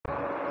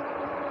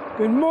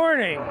Good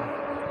morning.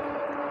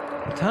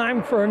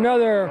 Time for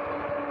another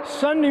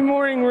Sunday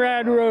morning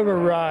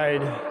RadRover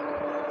ride.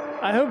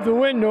 I hope the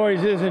wind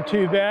noise isn't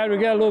too bad. We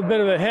got a little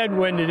bit of a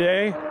headwind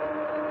today,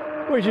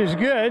 which is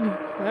good.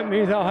 That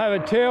means I'll have a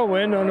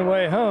tailwind on the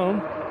way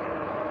home.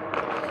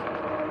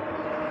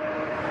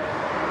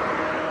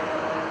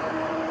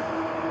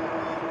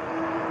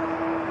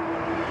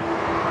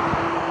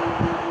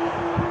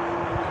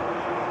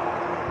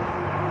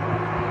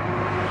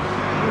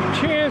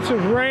 Chance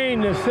of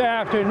rain this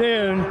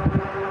afternoon.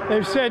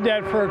 They've said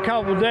that for a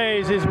couple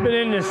days. It's been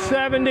in the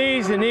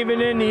 70s and even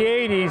in the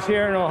 80s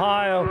here in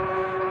Ohio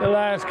the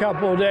last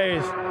couple of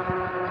days.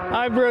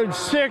 I've rode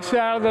 6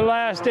 out of the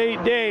last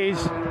 8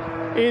 days,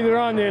 either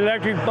on the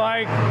electric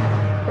bike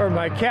or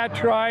my cat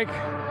trike.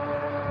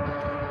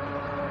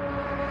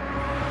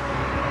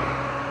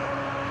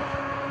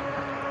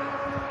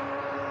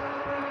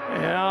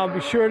 And I'll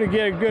be sure to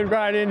get a good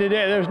ride in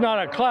today. There's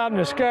not a cloud in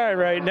the sky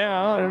right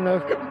now. I don't know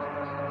if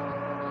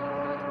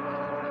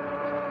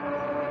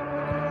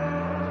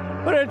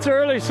but it's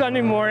early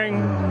Sunday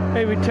morning,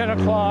 maybe 10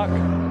 o'clock.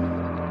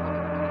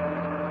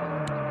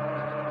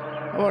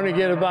 I want to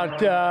get about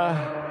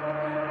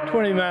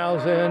 20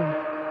 miles in.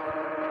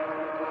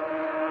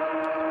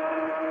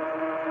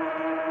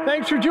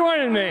 Thanks for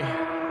joining me.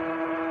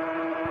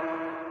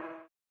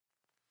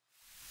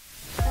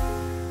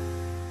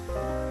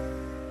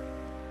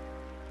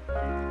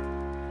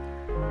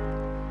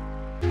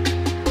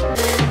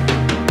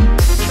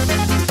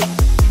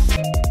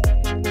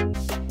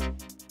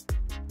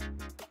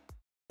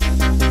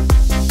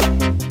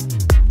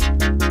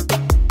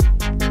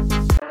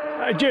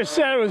 I just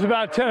said it was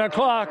about 10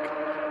 o'clock.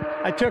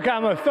 I took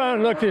out my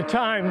phone, looked at the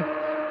time.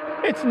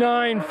 It's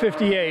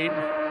 9:58.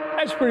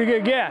 That's a pretty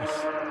good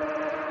guess.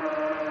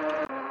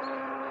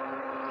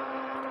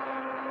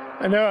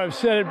 I know I've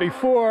said it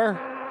before.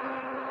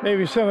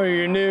 Maybe some of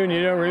you are new and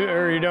you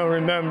don't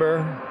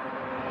remember.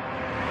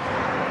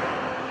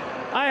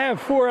 I have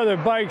 4 other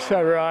bikes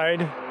I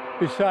ride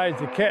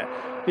besides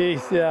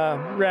these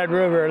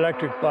RadRover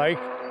electric bike.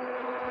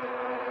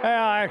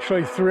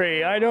 Actually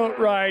 3. I don't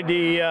ride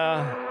the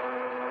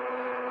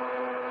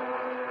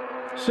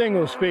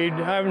single speed.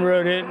 I haven't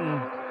rode it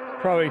in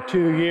probably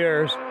 2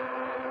 years,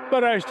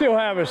 but I still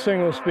have a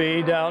single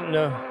speed out in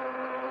the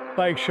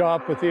bike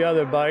shop with the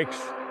other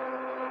bikes.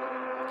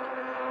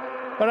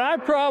 But I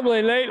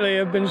probably lately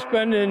have been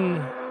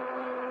spending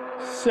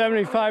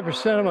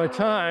 75% of my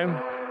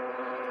time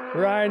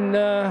riding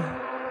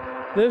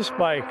this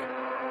bike.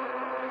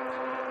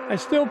 I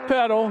still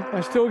pedal,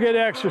 I still get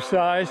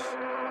exercise,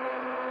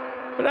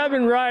 but I've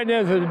been riding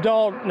as an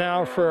adult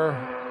now for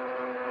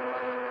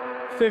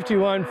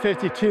 51,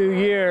 52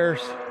 years.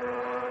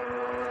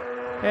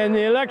 And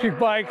the electric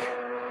bike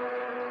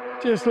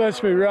just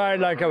lets me ride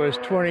like I was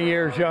 20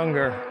 years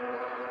younger.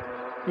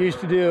 Used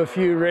to do a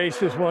few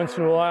races once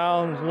in a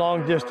while,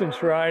 long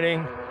distance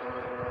riding.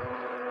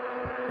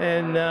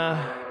 And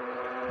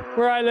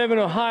where I live in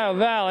Ohio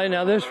Valley,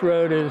 now this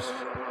road is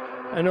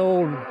an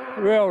old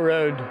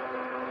railroad,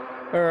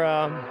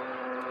 or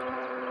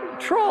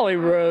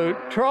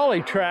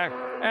trolley track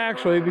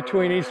actually,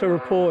 between East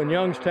Liverpool and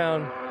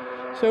Youngstown.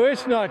 So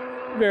it's not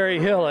very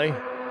hilly,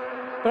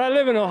 but I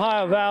live in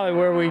Ohio Valley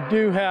where we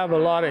do have a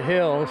lot of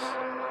hills,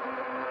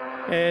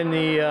 and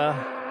the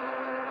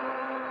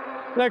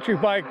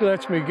electric bike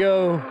lets me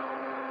go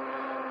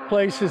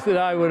places that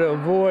I would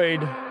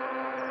avoid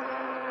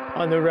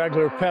on the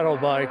regular pedal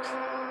bikes.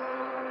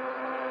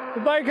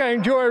 The bike I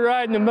enjoy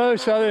riding the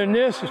most other than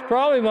this is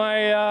probably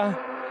my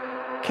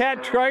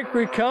cat trike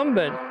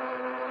recumbent.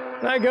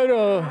 When I go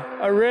to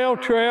a rail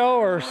trail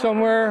or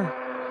somewhere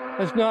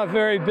that's not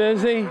very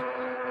busy,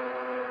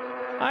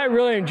 I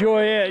really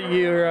enjoy it.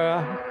 You're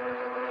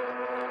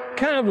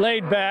kind of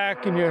laid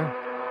back and you're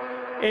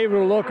able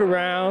to look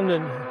around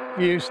and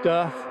view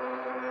stuff.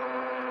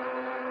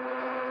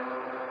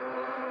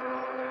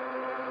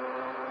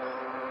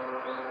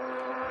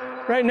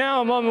 Right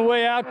now I'm on my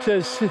way out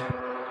to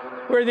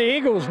where the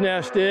eagle's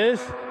nest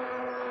is,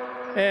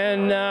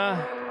 and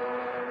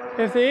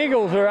if the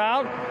eagles are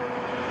out,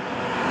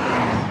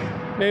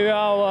 maybe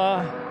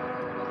I'll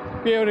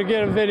be able to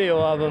get a video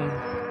of them.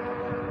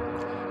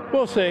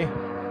 We'll see.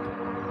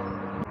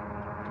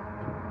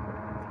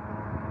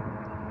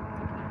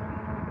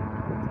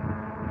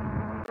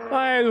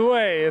 By the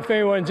way, if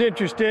anyone's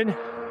interested,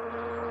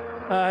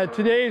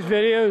 today's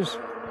video is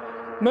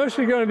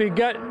mostly going to be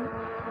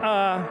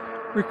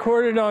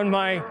recorded on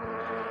my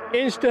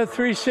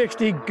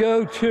Insta360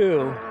 Go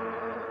 2.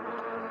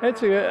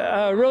 It's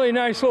a really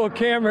nice little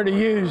camera to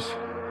use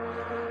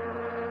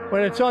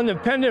when it's on the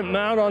pendant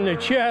mount on the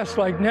chest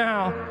like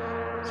now.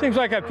 Seems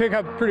like I pick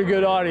up pretty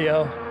good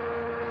audio.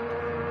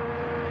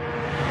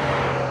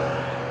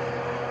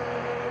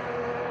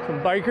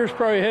 Some bikers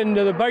probably heading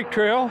to the bike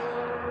trail.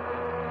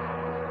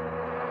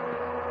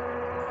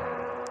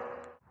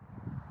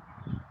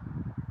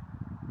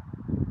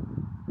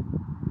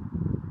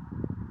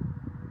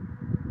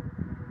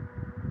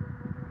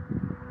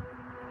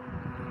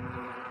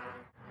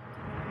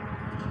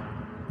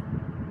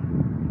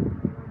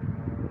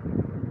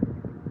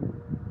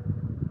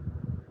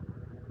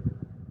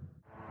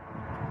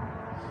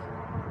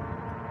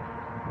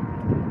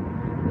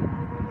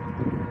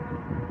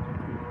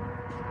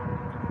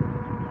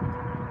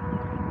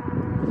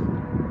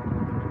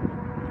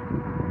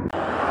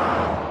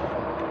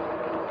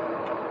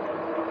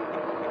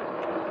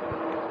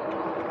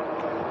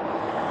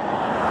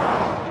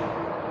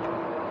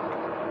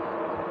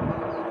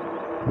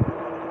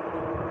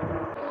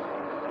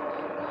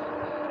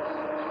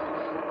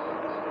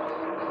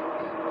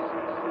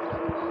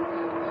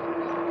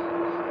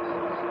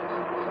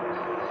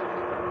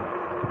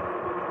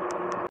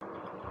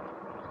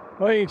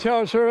 Well, you can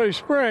tell it's early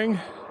spring.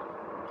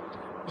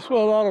 This is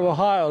what a lot of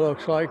Ohio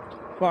looks like,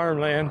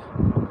 farmland.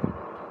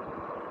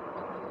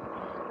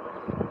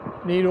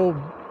 Neat old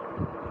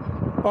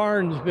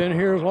barn's been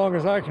here as long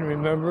as I can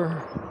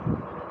remember.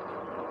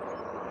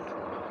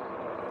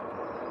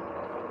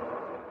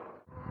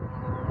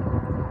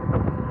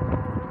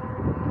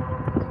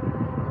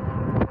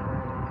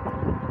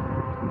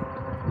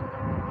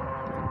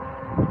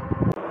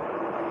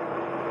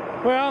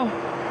 Well,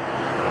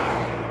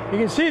 you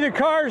can see the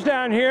cars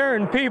down here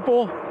and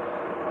people.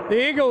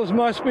 The eagles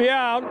must be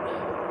out.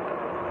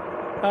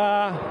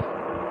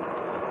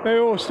 Maybe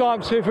we'll stop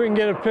and see if we can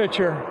get a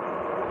picture.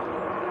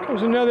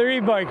 There's another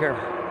e-biker.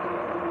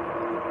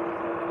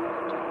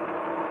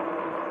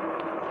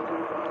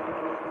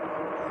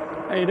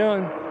 How you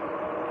doing?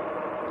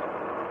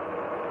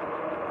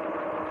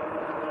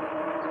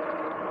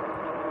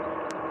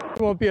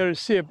 You won't be able to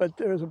see it, but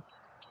there's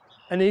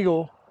an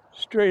eagle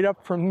straight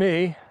up from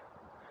me.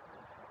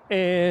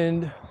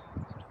 And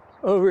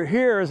over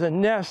here is a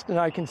nest, and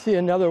I can see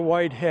another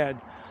white head.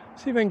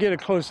 See if I can get a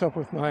close-up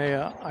with my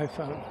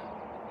iPhone.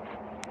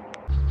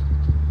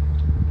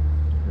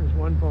 There's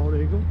one bald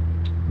eagle.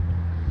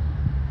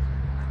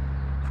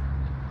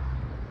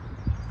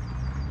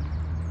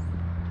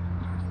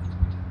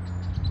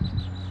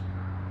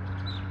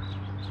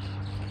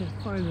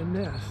 Can't find the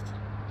nest.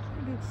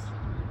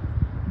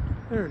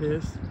 There it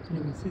is.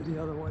 You can see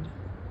the other one.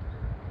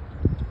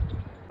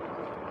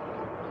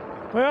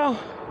 Well,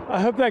 I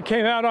hope that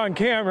came out on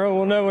camera.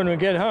 We'll know when we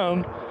get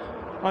home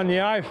on the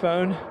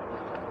iPhone.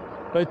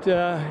 But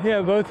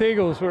yeah, both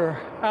eagles were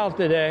out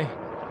today,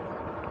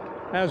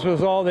 as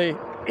was all the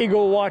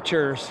eagle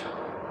watchers.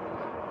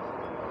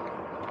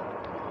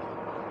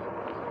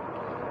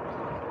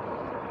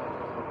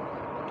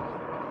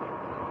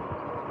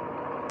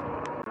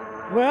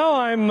 Well,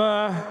 I'm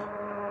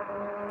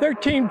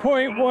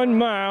 13.1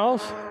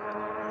 miles.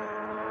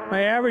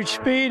 My average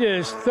speed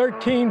is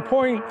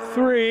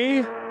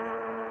 13.3.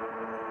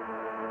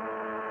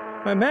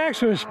 My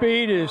maximum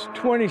speed is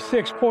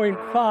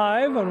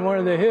 26.5 on one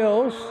of the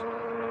hills.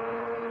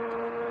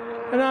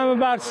 And I'm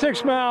about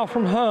 6 miles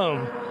from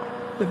home.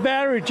 The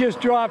battery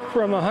just dropped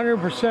from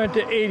 100%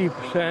 to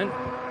 80%.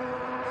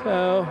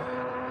 So,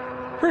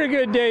 pretty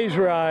good day's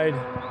ride.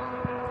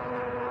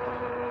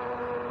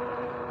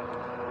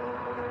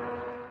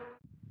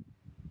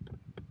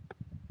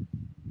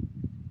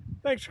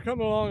 Thanks for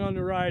coming along on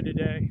the ride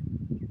today.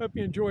 Hope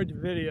you enjoyed the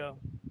video.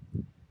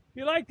 If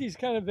you like these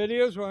kind of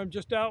videos where I'm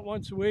just out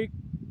once a week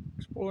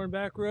exploring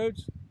back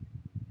roads,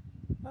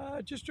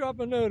 just drop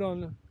a note on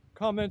the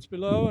comments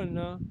below and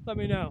let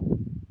me know.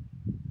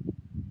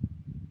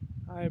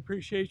 I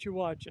appreciate you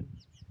watching.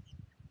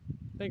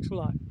 Thanks a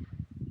lot.